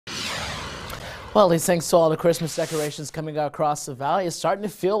Well, at least thanks to all the Christmas decorations coming out across the valley, it's starting to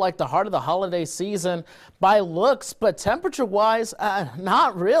feel like the heart of the holiday season by looks, but temperature-wise,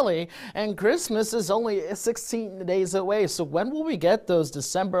 not really. And Christmas is only 16 days away, so when will we get those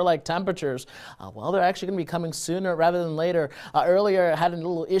December-like temperatures? Well, they're actually going to be coming sooner rather than later. Earlier, I had a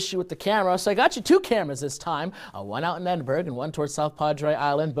little issue with the camera, so I got you two cameras this time, one out in Edinburgh and one towards South Padre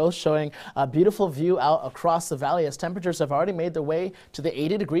Island, both showing a beautiful view out across the valley as temperatures have already made their way to the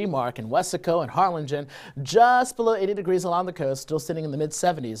 80-degree mark in Weslaco and Harlingen, just below 80 degrees along the coast, still sitting in the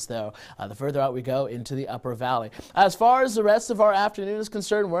mid-70s though, the further out we go into the upper valley. As far as the rest of our afternoon is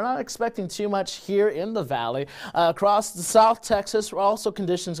concerned, we're not expecting too much here in the valley. Across the South Texas, also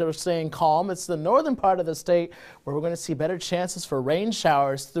conditions are staying calm. It's the northern part of the state where we're going to see better chances for rain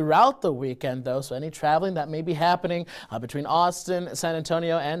showers throughout the weekend though, so any traveling that may be happening between Austin, San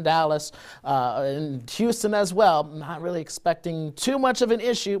Antonio, and Dallas, and Houston as well, not really expecting too much of an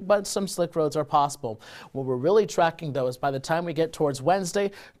issue, but some slick roads are possible. What we're really tracking though is by the time we get towards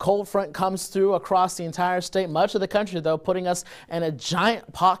Wednesday, cold front comes through across the entire state, much of the country though, putting us in a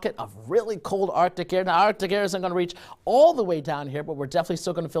giant pocket of really cold Arctic air. Now Arctic air isn't going to reach all the way down here, but we're definitely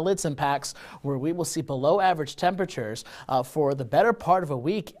still going to feel its impacts, where we will see below average temperatures for the better part of a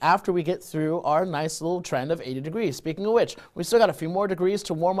week after we get through our nice little trend of 80 degrees. Speaking of which, we still got a few more degrees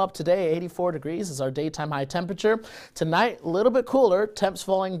to warm up today. 84 degrees is our daytime high temperature. Tonight, a little bit cooler, temps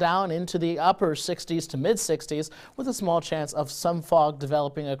falling down into the upper 60s to mid 60s with a small chance of some fog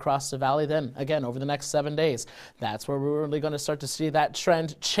developing across the valley. Then again, over the next 7 days, that's where we're really going to start to see that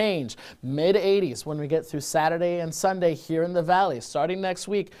trend change. Mid 80s when we get through Saturday and Sunday here in the valley. Starting next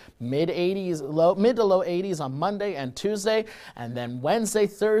week, mid to low 80s on Monday and Tuesday, and then Wednesday,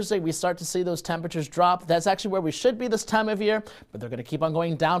 Thursday, we start to see those temperatures drop. That's actually where we should be this time of year, but they're going to keep on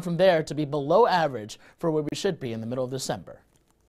going down from there to be below average for where we should be in the middle of December.